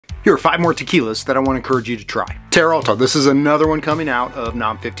Here are 5 more tequilas that I want to encourage you to try. Terra Alta, this is another one coming out of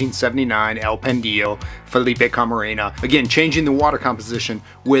NOM 1579, El Pendillo, Felipe Camarena. Again, changing the water composition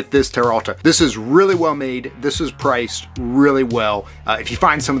with this Terra Alta. This is really well made. This is priced really well. If you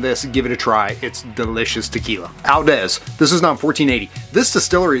find some of this, give it a try. It's delicious tequila. Aldez, this is NOM 1480. This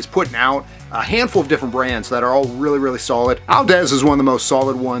distillery is putting out a handful of different brands that are all really solid. Aldez is one of the most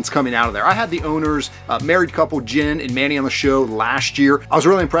solid ones coming out of there. I had the owners, married couple Jen and Manny on the show last year. I was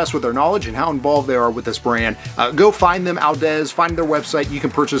really impressed with their knowledge and how involved they are with this brand. Go find them, Aldez, find their website. You can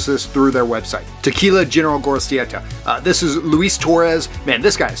purchase this through their website. Tequila General Gorostieta. This is Luis Torres. Man,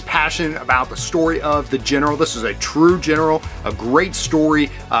 this guy is passionate about the story of the General. This is a true General, a great story.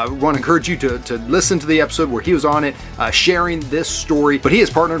 I want to encourage you to listen to the episode where he was on it, sharing this story. But he has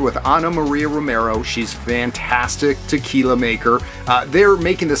partnered with Ana Maria Romero. She's fantastic tequila maker. They're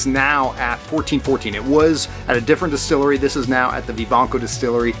making this now at 1414. It was at a different distillery. This is now at the Vivanco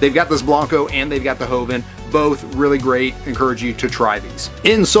distillery. They've got this Blanco and they've got the Joven. Both really great. Encourage you to try these.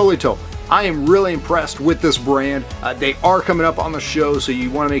 Insolito. I am really impressed with this brand. They are coming up on the show, so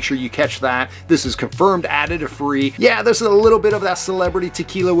you want to make sure you catch that. This is confirmed additive free. Yeah, there's a little bit of that celebrity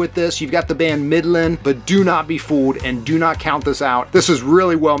tequila with this. You've got the band Midland, but do not be fooled and do not count this out. This is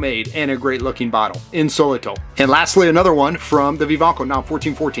really well made and a great looking bottle. Insolito. And lastly, another one from the Vivanco, now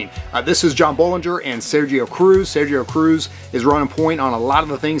 1414. This is John Bollinger and Sergio Cruz. Sergio Cruz is running point on a lot of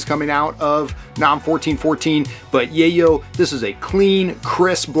the things coming out of NOM 1414, but Yayo, this is a clean,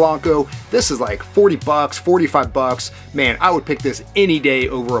 crisp Blanco. This is like 40 bucks, 45 bucks. Man, I would pick this any day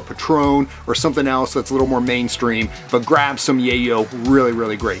over a Patron or something else that's a little more mainstream, but grab some Yayo,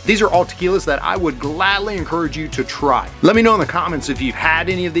 really great. These are all tequilas that I would gladly encourage you to try. Let me know in the comments if you've had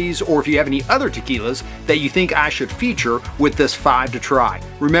any of these or if you have any other tequilas that you think I should feature with this 5 to try.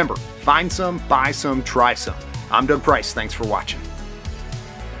 Remember, find some, buy some, try some. I'm Doug Price, thanks for watching.